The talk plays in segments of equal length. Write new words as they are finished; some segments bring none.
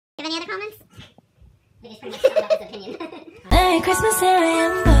comments? I think it's pretty much summed up his opinion. Merry Christmas, here I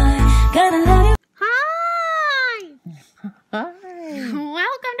am, boy. Gonna love you. Hi! Hi.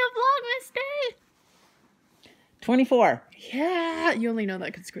 Welcome to Vlogmas Day! 24. Yeah, you only know that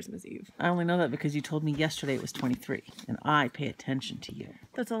because it's Christmas Eve. I only know that because you told me yesterday it was 23, and I pay attention to you.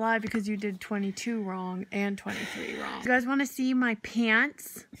 That's a lie because you did 22 wrong and 23 wrong. You guys want to see my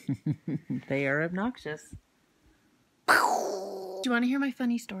pants? They are obnoxious. Do you want to hear my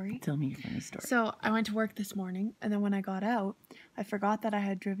funny story? Tell me your funny story. So I went to work this morning, and then when I got out, I forgot that I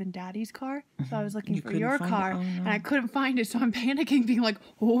had driven Daddy's car. So I was looking for your car, and I couldn't find it. So I'm panicking, being like,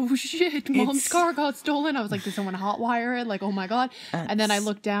 "Oh shit, Mom's car got stolen!" I was like, "Did someone hotwire it?" Like, "Oh my god!" And then I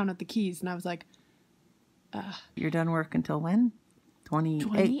looked down at the keys, and I was like, You're done work until when?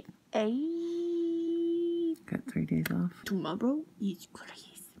 28. 28. Got 3 days off. Tomorrow is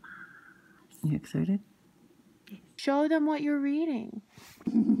Christmas. You excited? Show them what you're reading.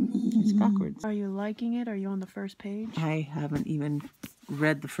 It's backwards. Are you liking it? Are you on the first page? I haven't even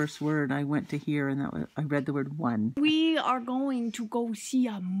read the first word. I went to here, and I read the word one. We are going to go see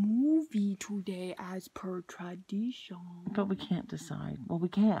a movie today as per tradition. But we can't decide. Well, we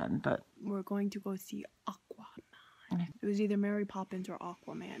can, but... We're going to go see Aqua. It was either Mary Poppins or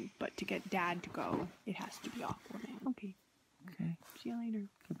Aquaman, but to get Dad to go, it has to be Aquaman. Okay. Okay. See you later.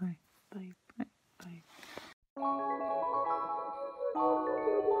 Goodbye. Bye. Bye. Bye.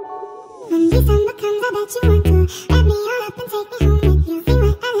 When December comes, I bet you want to wrap me all up and take me home with you. See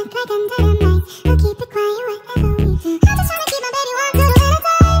what I look like under the lights. We'll keep it quiet whatever we do. I just wanna keep my baby warm till the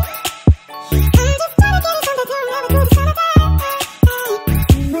winter time. I'm just trying to get it from the tomb never to the summertime.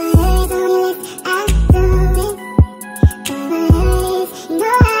 But there's only lift, I'll do it. Whatever it is, you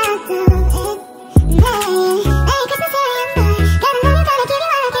know I'll do it. Merry Christmas, here I am, boy. Gotta know you're gonna give you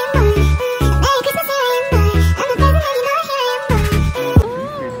all I can, boy. Merry Christmas, here I am, boy. I'm the present and you know here I am, boy.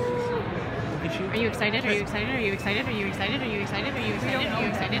 Are you excited? Are you excited? Are you excited? Are you excited? Are you excited? Are you excited? Are you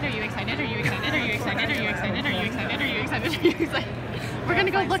excited? Are you excited? Are you excited? Are you excited? Are you excited? Are you excited? Are you excited? Are you excited? We're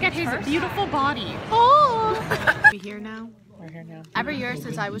gonna go look at his beautiful body. Oh! We here now? We're here now. Every year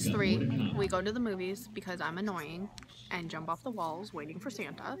since I was 3, we go to the movies because I'm annoying and jump off the walls waiting for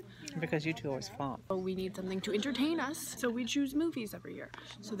Santa. Because you two always fought. So we need something to entertain us, so we choose movies every year.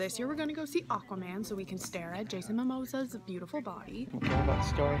 So this year we're gonna go see Aquaman so we can stare at Jason Momoa's beautiful body. You care about the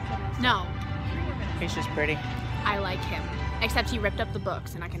story? No, He's just pretty. I like him. Except he ripped up the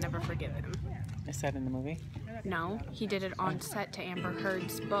books and I can never forgive him. Is that in the movie? No, he did it on set to Amber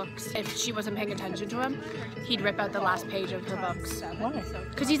Heard's books. If she wasn't paying attention to him, he'd rip out the last page of her books. Why?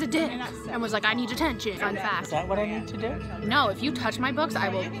 Because he's a dick and was like, I need attention. Fun Is fact. that what I need to do? No, if you touch my books, I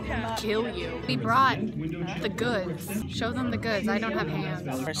will kill you. We brought the goods. Show them the goods. I don't have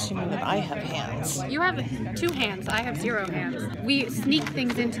hands. You're assuming that I have hands. You have 2 hands. I have 0 hands. We sneak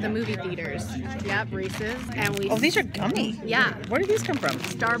things into the movie theaters. Yep, Reese's. And we... Oh, these are gummy. Yeah. Where did these come from?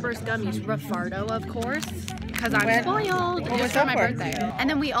 Starburst gummies. Rafardo, of course. Because I'm spoiled. Just for my birthday. And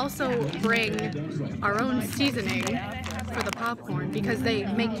then we also bring our own seasoning for the popcorn because they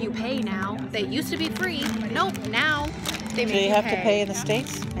make you pay now. They used to be free. Nope, now they make you pay. Do you have to pay in the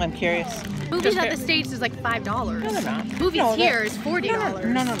States? I'm curious. Movies at the States is like $5. No, they're not. Movies here is $40.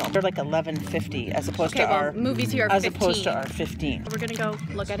 No. They're like $11.50 as opposed to our movies here are as 15. opposed to our 15. We're gonna go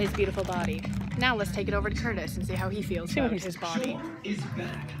look at his beautiful body. Now let's take it over to Curtis and see how he feels about his body.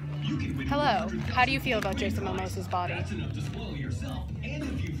 Hello. How do you feel about Jason Momoa's body?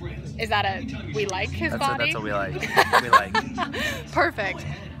 Is that a we like his body? That's what we like. We like. Perfect.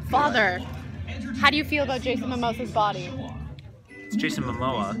 Father, how do you feel about Jason Momoa's body? It's Jason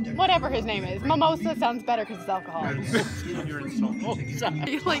Momoa. Whatever his name is. Mimosa sounds better because it's alcohol. You're insulting. Oh,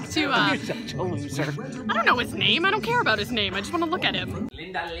 sorry. You like to, You're such a loser. I don't know his name. I don't care about his name. I just want to look at him.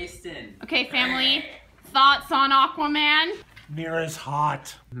 Linda, listen. Okay, family. Thoughts on Aquaman? Mira's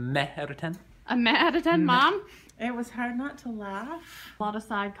hot. Meh out of 10. A meh out of 10, Mom? It was hard not to laugh. A lot of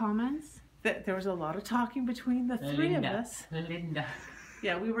side comments. There was a lot of talking between the 3 of us. Linda.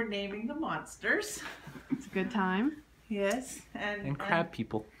 Yeah, we were naming the monsters. It's a good time. Yes, And crab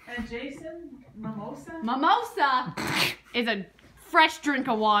people. And Jason Mimosa. Mimosa is a fresh drink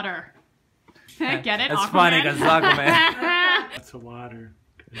of water. Get it? That's Aquaman? funny because Aquaman. Lots of water.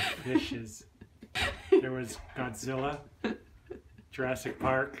 There's fishes. There was Godzilla, Jurassic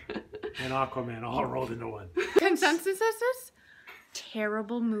Park, and Aquaman all rolled into one. Consensus is this?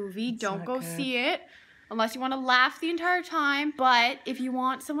 Terrible movie. Don't not go good. see it. Unless you want to laugh the entire time. But if you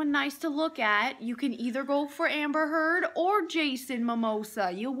want someone nice to look at, you can either go for Amber Heard or Jason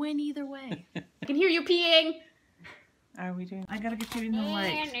Momoa. You'll win either way. I can hear you peeing. Are we doing? I gotta get you in the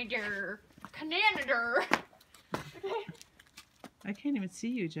light. Canada. I can't even see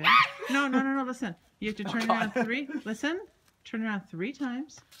you, Jen. No, listen. You have to turn around 3. Listen. Turn around 3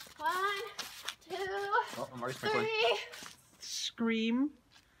 times. 1, 2, Oh, I'm already sprinkling. 3. Scream.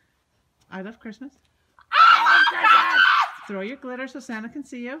 I love Christmas. Throw your glitter so Santa can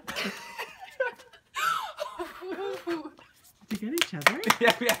see you. Did you get each other?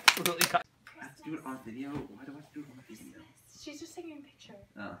 Yeah, we absolutely got. I have to do it on video. Why do I have to do it on video? She's just taking a picture.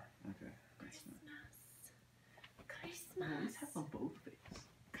 Oh, okay. Well, at least have them both face.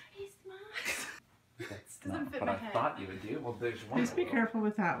 That's Doesn't not fit what my I head. thought you would do. Well, there's one. Please be careful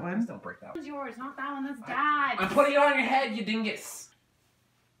with that Please one. don't break that That one. was yours, not that one. That's Dad's. I'm putting it on your head, you dingus.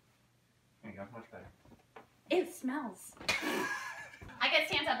 There you go, much better. It smells. I get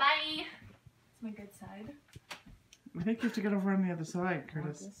Santa. Bye. It's my good side. I think you have to get over on the other side, On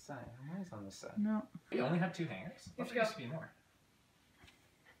Curtis. this side. I'm always on this side. No. You only have 2 hangers? You have There to go. used to be more.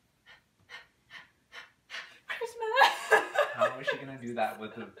 Christmas. How is she gonna do that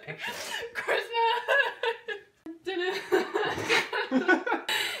with the picture? Christmas.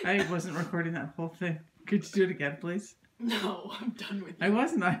 I wasn't recording that whole thing. Could you do it again, please? No, I'm done with you. I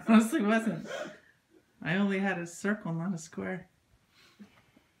wasn't. I honestly wasn't. I only had a circle, not a square.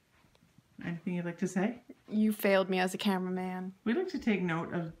 Anything you'd like to say? You failed me as a cameraman. We'd like to take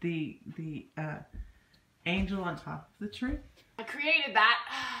note of the angel on top of the tree. I created that.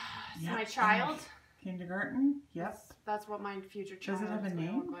 It's Yeah. my child. Kindergarten. Yep. That's what my future Does child it have a is gonna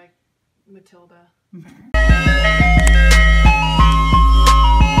name? look like. Matilda.